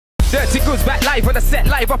Durrty Goodz back live on the set,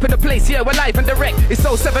 live up in the place, yeah, we're live and direct. It's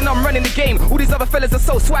 07, I'm running the game. All these other fellas are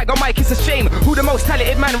so swag on mic, it's a shame. Who the most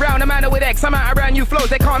talented man round? A man with X, I'm out around new flows,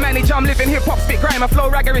 they can't manage. I'm living hip-hop, spit grime, I flow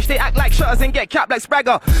raggerish, they act like shutters and get capped like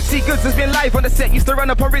Spragger. See, Goodz has been live on the set, used to run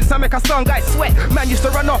up on rinse, I make a song guys sweat. Man used to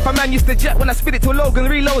run off, a man used to jet when I spit it to Logan,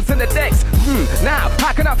 reloads in the decks. Now,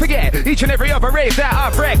 how can I forget each and every other rave that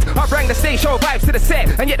I've wrecked? I bring the stage show vibes to the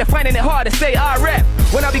set, and yet they're finding it hard to say I rep.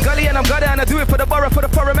 When I be gully and I'm gutter and I do it for the borough, for the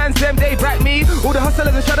foreign mans, them they back me. All the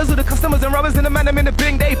hustlers and shutters, all the customers and robbers and the man them in the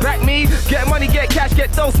bing, they back me. Get money, get cash,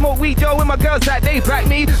 get dough, smoke weed, yo, with my girls that they back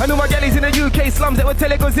me. I know my galleys in the UK slums that will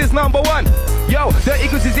tell it Goodz is #1. Yo, Durrty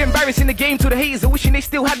Goodz is embarrassing the game to the haters are wishing they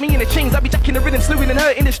still had me in the chains. I be jacking the rhythm, slewing and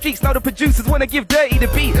hurting the streets. Now the producers wanna give Durrty the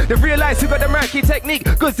beat. They realize who got the murky technique.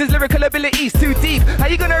 Goodz' lyrical abilities too deep. How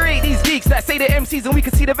you gonna rate these geeks that say they're MCs and we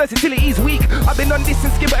can see the versatility's weak? I've been on this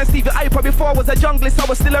and Skibber and Stevie iPod before I was a junglist, I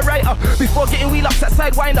was still a writer. Before getting wheel ups at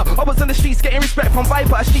Sidewinder, I was on the streets getting respect from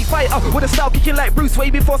Viper, a street fighter with a style kicking like Bruce way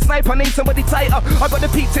before Sniper. Name somebody tighter. I got the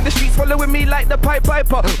peeps in the streets following me like the Pied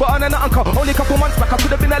Piper. But on an uncle, only a couple months back I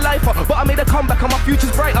could have been a lifer, but I made a comeback and my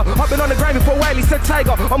future's brighter. I've been on the grind before Wiley said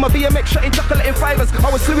Tiger. On my BMX shutting chocolate in fibers.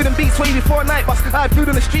 I was slewing them beats way before Night Bus. I had food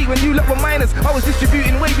on the street when you lot were minors. I was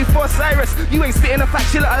distributing way before Cyrus. You ain't spitting a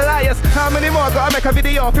fact, you lot are liars. How many more gotta make a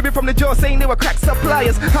video fibbing from the jaw saying they were crack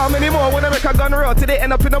suppliers? How many more wanna make a gun roll till they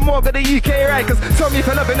end up in the morgue of the UK Rikers? Tell me if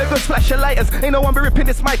you're loving the good splash of lighters. Ain't no one be ripping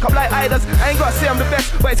this mic up like idols. I ain't gotta say I'm the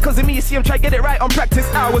best, but it's cause of me you see them try get it right on practice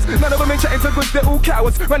hours. None of them ain't chatting to Goodz, they're all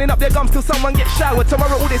cowards. Running up their gums till someone gets showered.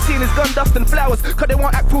 Tomorrow all they seeing is gun dust and flowers, cause they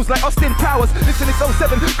want act fools like Austin Powers. Listen, it's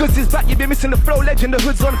 07, Goodz is back, you been missing the flow legend. The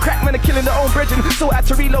hood's on crack, man are killing their own brethren. So I had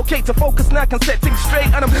to relocate to focus now, I can set things straight.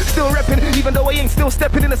 And I'm still repping, even though I ain't still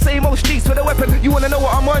stepping in the same old streets with a weapon. You wanna know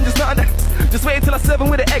what I'm on, just not just wait until I serve 'em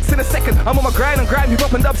with an X in a second. I'm on my grind and grind, move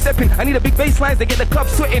up and up stepping. I need a big bass lines to get the club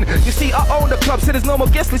sweating. You see, I own the club, so there's no more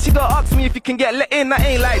guest list. You gotta ask me if you can get let in, I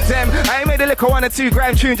ain't like them. I ain't made a liquor 1 or 2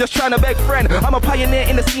 grime tune, just trying to beg friend. I'm a pioneer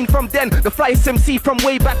in the scene from then, the flyest MC from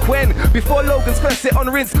way back when. Before Logan spent it on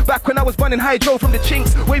rinse, back when I was running hydro from the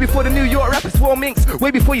chinks. Way before the New York rappers wore minks,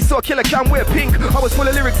 way before you saw Killer Cam wear pink. I was full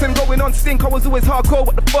of lyrics and going on stink, I was always hardcore.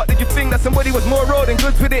 What the fuck did you think, that somebody was more raw than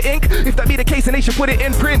Goodz with the ink? If that be the case, then they should put it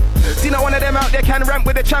in print. See, not one of them out there can ramp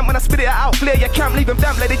with a champ. When I spit it out, flare your camp, leave them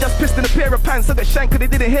damp like they just pissed in a pair of pants. I got shank cause they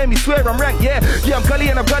didn't hear me, swear I'm rank, yeah. Yeah, I'm gully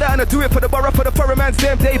and I'm gutter and I do it for the borough, for the foreign mans,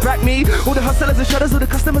 them, they back me. All the hustlers and shutters, all the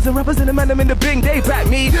customers and robbers and the man them in the bing, they back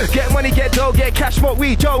me. Get money, get dough, get cash, smoke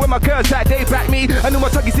weed, yo, with my girls that they back me. I know my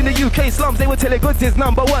tuggies in the UK slums, they will tell it Goodz is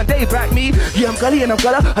 #1, they back me. Yeah, I'm gully and I'm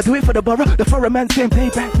gutter, I do it for the borough, the foreign mans, them, they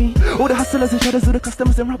back me. All the hustlers and shutters, all the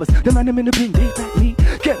customers and robbers, the man them in the bing, they back me.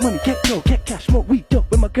 Get money, get dough, get cash, smoke weed, yo,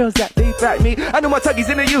 with my girls that they back me. I know my tuggies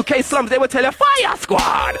in the UK slums, they will tell you Fire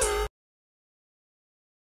Squad.